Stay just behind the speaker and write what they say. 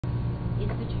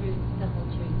truth, the whole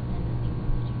truth, and nothing but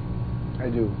the truth? I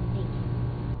do. Thank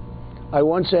you. I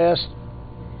once asked,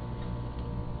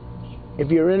 if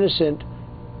you're innocent,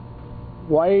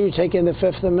 why are you taking the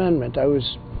Fifth Amendment? I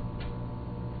was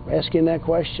asking that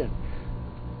question.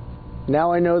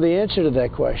 Now I know the answer to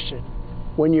that question.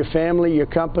 When your family, your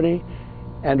company,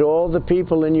 and all the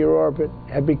people in your orbit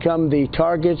have become the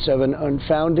targets of an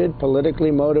unfounded,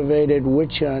 politically motivated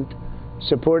witch hunt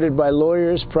supported by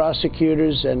lawyers,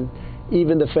 prosecutors, and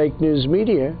even the fake news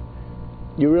media,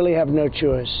 you really have no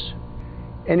choice.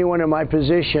 Anyone in my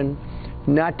position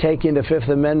not taking the Fifth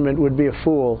Amendment would be a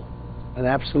fool, an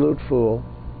absolute fool.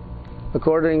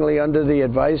 Accordingly, under the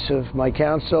advice of my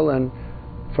counsel and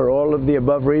for all of the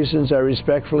above reasons, I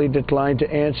respectfully decline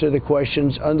to answer the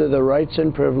questions under the rights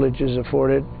and privileges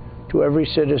afforded to every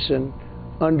citizen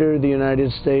under the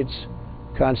United States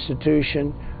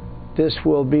Constitution. This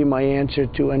will be my answer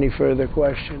to any further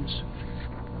questions.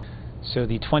 So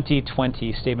the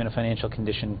 2020 Statement of Financial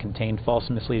Condition contained false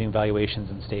and misleading valuations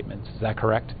and statements. Is that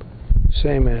correct?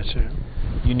 Same answer.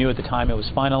 You knew at the time it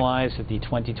was finalized that the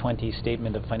 2020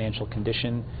 Statement of Financial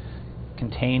Condition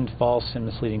contained false and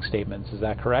misleading statements. Is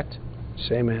that correct?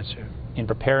 Same answer. In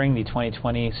preparing the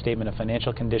 2020 Statement of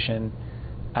Financial Condition,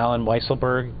 Alan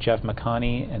Weisselberg, Jeff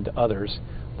McConney, and others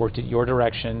worked at your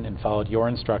direction and followed your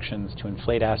instructions to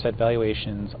inflate asset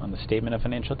valuations on the Statement of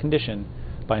Financial Condition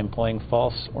by employing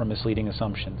false or misleading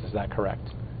assumptions. Is that correct?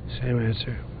 Same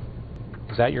answer.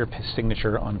 Is that your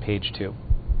signature on page 2?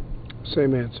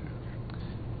 Same answer.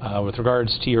 With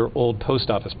regards to your old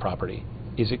post office property,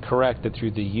 is it correct that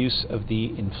through the use of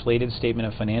the inflated Statement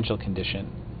of Financial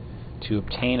Condition to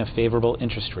obtain a favorable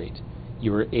interest rate,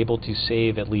 you were able to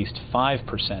save at least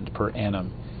 5% per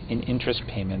annum in interest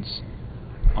payments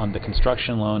on the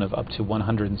construction loan of up to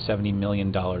 $170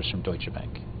 million from Deutsche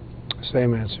Bank?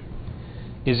 Same answer.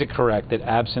 Is it correct that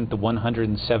absent the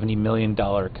 $170 million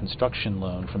construction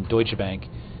loan from Deutsche Bank,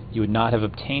 you would not have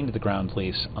obtained the ground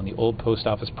lease on the old post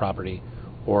office property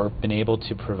or been able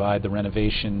to provide the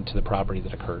renovation to the property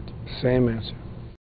that occurred? Same answer.